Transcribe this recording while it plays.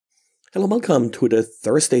Hello, welcome to the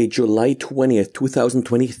Thursday, July 20th,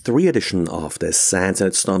 2023 edition of the SANS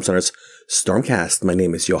and Storm Center's Stormcast. My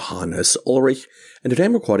name is Johannes Ulrich, and today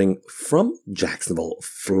I'm recording from Jacksonville,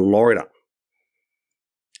 Florida.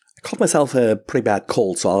 I caught myself a pretty bad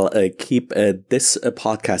cold, so I'll keep this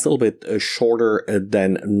podcast a little bit shorter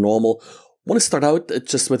than normal. I want to start out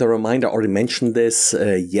just with a reminder. I already mentioned this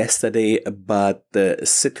yesterday, but the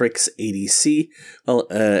Citrix ADC,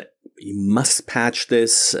 you must patch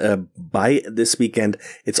this by this weekend.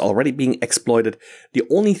 It's already being exploited. The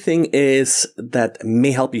only thing is that may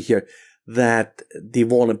help you here, that the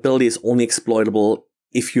vulnerability is only exploitable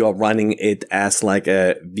if you are running it as like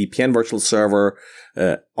a VPN virtual server,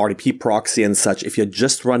 RDP proxy and such. If you're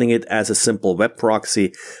just running it as a simple web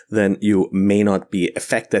proxy, then you may not be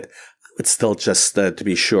affected. But still, just to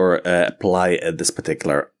be sure, apply this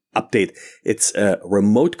particular update. It's a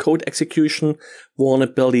remote code execution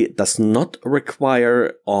vulnerability, does not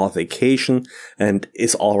require authentication, and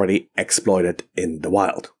is already exploited in the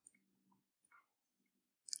wild.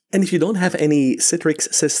 And if you don't have any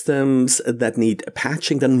Citrix systems that need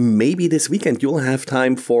patching, then maybe this weekend you'll have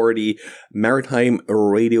time for the Maritime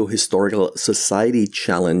Radio Historical Society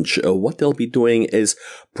Challenge. What they'll be doing is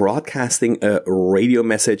broadcasting a radio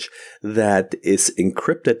message that is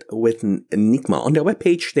encrypted with an Enigma. On their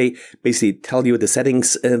webpage, they basically tell you the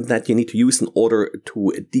settings that you need to use in order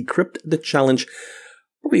to decrypt the challenge.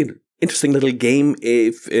 Probably an interesting little game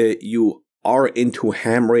if you are into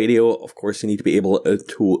ham radio. Of course, you need to be able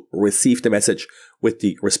to receive the message with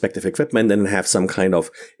the respective equipment and have some kind of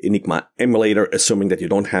Enigma emulator, assuming that you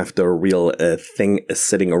don't have the real thing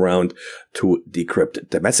sitting around to decrypt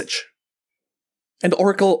the message. And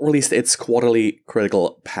Oracle released its quarterly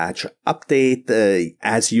critical patch update.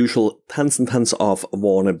 As usual, tons and tons of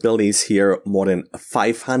vulnerabilities here, more than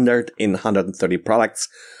 500 in 130 products.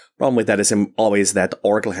 Problem with that is always that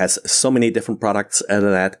Oracle has so many different products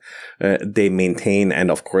that they maintain.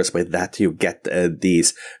 And of course, with that, you get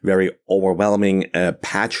these very overwhelming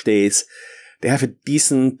patch days. They have a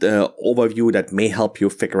decent overview that may help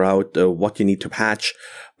you figure out what you need to patch.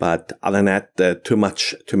 But other than that, too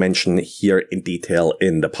much to mention here in detail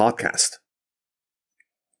in the podcast.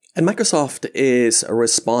 And Microsoft is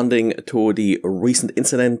responding to the recent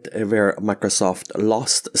incident where Microsoft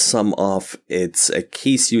lost some of its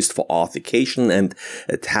keys used for authentication and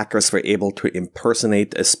attackers were able to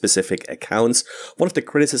impersonate specific accounts. One of the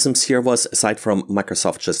criticisms here was, aside from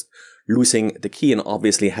Microsoft just losing the key and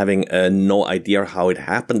obviously having no idea how it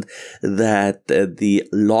happened, that the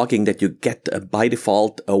logging that you get by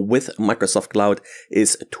default with Microsoft Cloud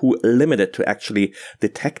is too limited to actually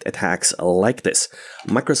detect attacks like this.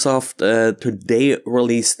 Microsoft today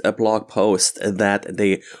released a blog post that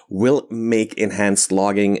they will make enhanced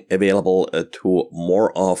logging available to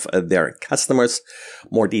more of their customers.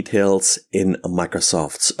 More details in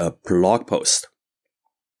Microsoft's blog post.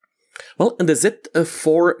 Well, and that's it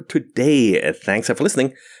for today. Thanks for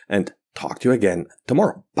listening and talk to you again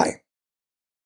tomorrow. Bye.